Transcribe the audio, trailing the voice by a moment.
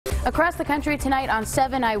Across the country tonight on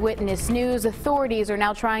 7 Eyewitness News, authorities are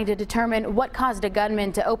now trying to determine what caused a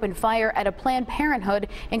gunman to open fire at a Planned Parenthood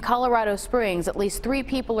in Colorado Springs. At least 3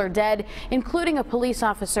 people are dead, including a police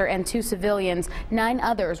officer and 2 civilians. 9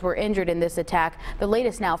 others were injured in this attack. The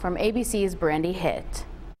latest now from ABC's Brandy Hitt.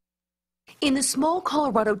 In the small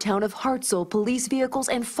Colorado town of Hartselle, police vehicles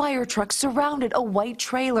and fire trucks surrounded a white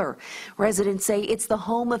trailer. Residents say it's the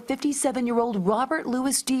home of 57-year-old Robert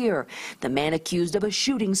Louis Deere, the man accused of a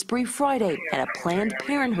shooting spree Friday at a Planned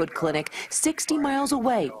Parenthood clinic 60 miles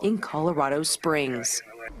away in Colorado Springs.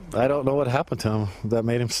 I don't know what happened to him that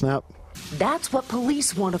made him snap. That's what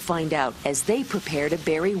police want to find out as they prepare to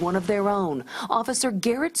bury one of their own. Officer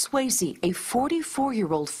Garrett Swayze, a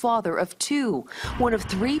 44-year-old father of 2, one of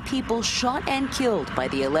 3 people shot and killed by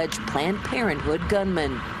the alleged Planned Parenthood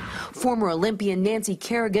gunman. Former Olympian Nancy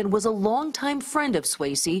Kerrigan was a longtime friend of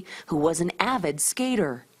Swayze, who was an avid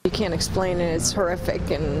skater. You can't explain it. It's horrific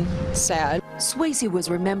and sad. Swayze was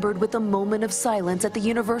remembered with a moment of silence at the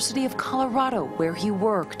University of Colorado, where he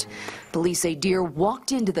worked. Police say Deere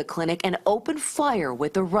walked into the clinic and opened fire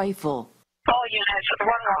with a rifle. All units, 1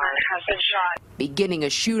 woman has been shot. Beginning a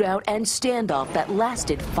shootout and standoff that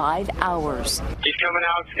lasted 5 hours. He's coming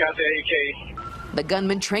out, he's got the AK. The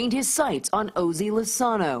gunman trained his sights on Ozzy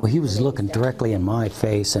Lozano. He was looking directly in my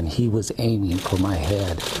face and he was aiming for my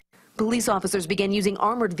head. Police officers began using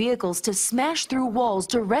armored vehicles to smash through walls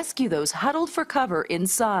to rescue those huddled for cover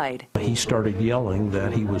inside. He started yelling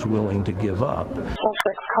that he was willing to give up.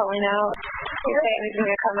 Suspect calling out. He's saying he's going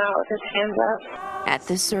to come out with his hands up. At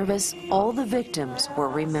this service, all the victims were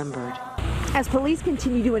remembered. As police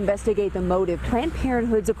continue to investigate the motive, Planned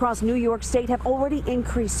Parenthoods across New York State have already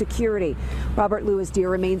increased security. Robert Louis Deere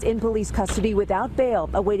remains in police custody without bail,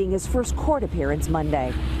 awaiting his first court appearance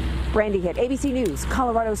Monday. Brandy Hitt, ABC News,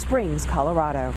 Colorado Springs, Colorado.